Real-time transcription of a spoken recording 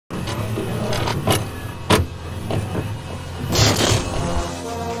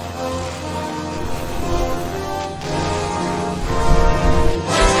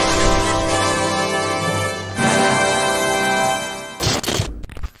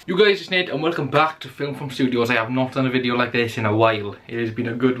You guys, it's Nate and welcome back to Film from Studios. I have not done a video like this in a while. It has been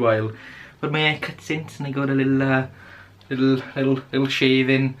a good while. But my hair cut since and I got a little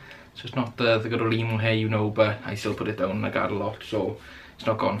shaving. So it's not the good old emo hair, you know, but I still put it down. I got a lot, so it's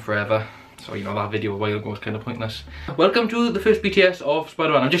not gone forever. So you know, that video a while ago was kind of pointless. Welcome to the first BTS of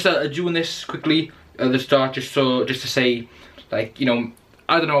Spider-Man. I'm just doing this quickly at the start, just to say, like, you know,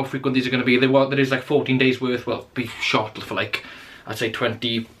 I don't know how frequent these are going to be. There is like 14 days worth. Well, be shot for like, I'd say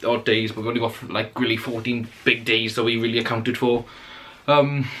 20 odd days, but we've only got like really 14 big days that we really accounted for.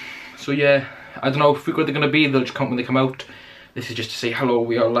 So yeah, I don't know how frequent they're going to be. They'll just come when they come out. This is just to say hello,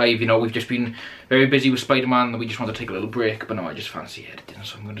 we are live. You know, we've just been very busy with Spider-Man and we just want to take a little break, but no, I just fancy editing,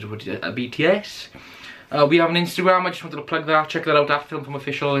 so I'm going to do a BTS. We have an Instagram, I just wanted to plug that. Check that out at Film From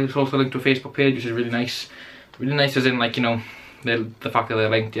Official. It's also linked to a Facebook page, which is really nice. Really nice as in, like, you know, the fact that they're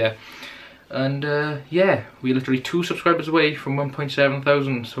linked, yeah. And yeah, we're literally 2 subscribers away from 1.7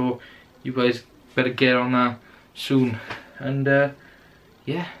 thousand, so you guys better get on that soon. And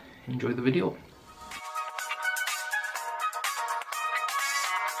yeah, enjoy the video.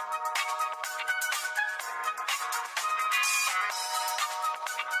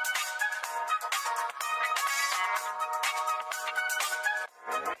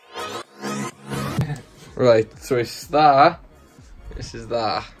 Right, so it's that. This is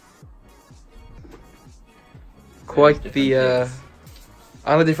that. Quite the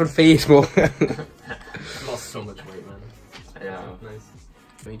and a different face, more. I've lost so much weight, man. Yeah, nice.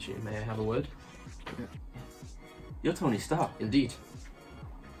 Meet you. May I have a word? You're Tony Stark. Indeed.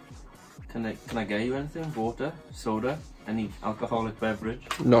 Can I get you anything? Water, soda, any alcoholic beverage?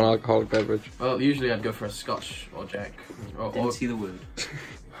 Non-alcoholic beverage. Well, usually I'd go for a Scotch or Jack. Didn't see the word.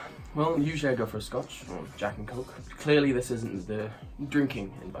 Well, usually I'd go for a Scotch or Jack and Coke. Clearly, this isn't the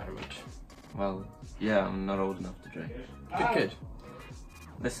drinking environment. Well, yeah, I'm not old enough to drink. Good.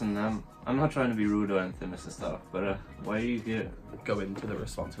 Listen, I'm not trying to be rude or anything, Mr. Stark, but why are you here? Go into the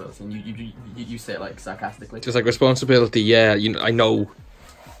responsibility, and you say it like sarcastically. Just like responsibility, yeah. You know, I know.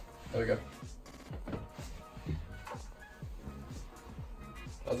 There we go.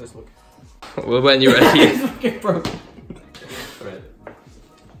 How's this look? Well, when you're ready. It's fucking broken. Right.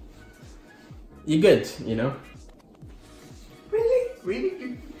 You're good, you know.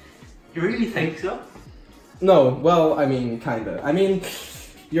 Really? You really think so? No, well, I mean, kinda. I mean,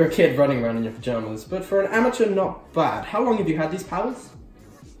 you're a kid running around in your pajamas, but for an amateur, not bad. How long have you had these powers?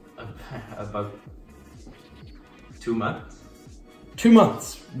 About 2 months. 2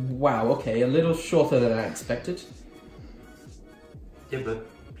 months. Wow, okay, a little shorter than I expected. Yeah, but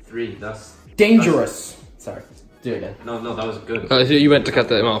 3, that's... Dangerous! Sorry, do it again. No, that was good. So you went to cut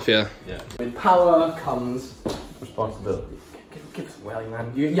them off, yeah. Yeah. With power comes... Responsibility. Give us a welly,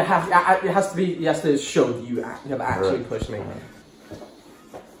 man. You have, it has to show that you have actually pushed me.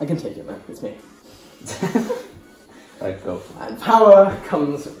 I can take it, man. It's me. Right, go. And power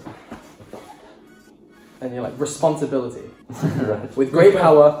comes, and you're like, responsibility. Right. With great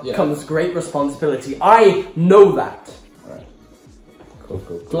power comes great responsibility. I know that. Alright. Cool.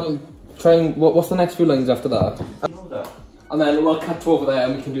 Do you want to try and what's the next few lines after that? I know that. And then we'll cut to over there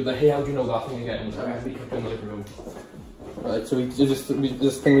and we can do the hey, how do you know that thing again? And we can in the living room. Right, so this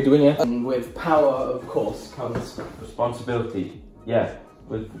thing we're doing, yeah? And with power, of course, comes Responsibility. Yeah.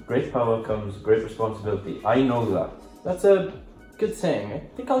 With great power comes great responsibility. I know that. That's a good saying. I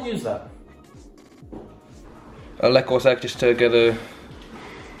think I'll use that. I'll let go a sec just to get a...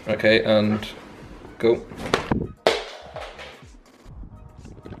 Okay, and go.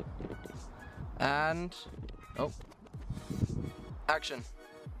 And... Oh. Action.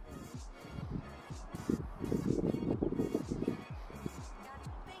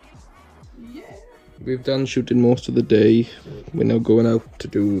 We've done shooting most of the day. We're now going out to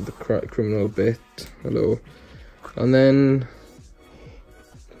do the criminal bit. Hello. And then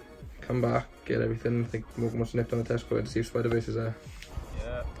come back, get everything. I think Morgan must have nipped on the Tesco to see if Spider-Base is there.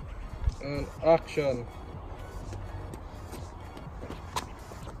 Yeah. And action.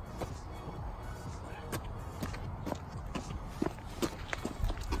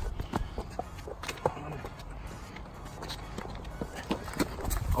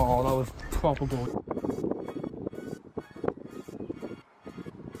 Oh, that was proper gold.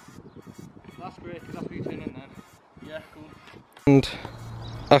 That's great, because that's what you turn in then. Yeah, cool. And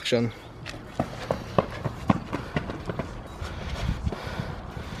action.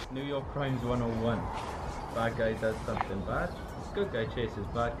 New York Crimes 101. Bad guy does something bad. Good guy chases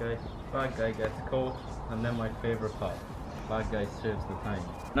bad guy gets caught, and then my favourite part. Bad guy serves the time.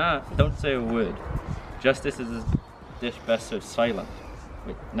 Nah, don't say a word. Justice is a dish best served silent.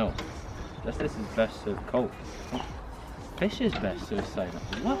 Wait, no. Justice is best served cold. Fish is best suicide.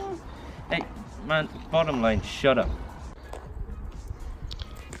 What? Hey, man, bottom line, shut up.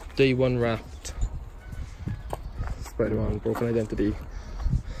 Day 1 wrapped. Spider-Man, broken identity.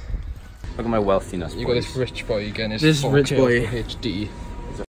 Look at my wealthiness. You got this rich boy again. This rich boy. HD.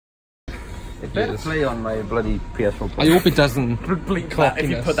 It better play on my bloody PS4 Pro. I hope it doesn't. If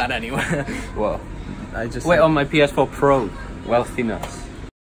you put that anywhere. What? I just. Wait, on my PS4 Pro. Wealthiness.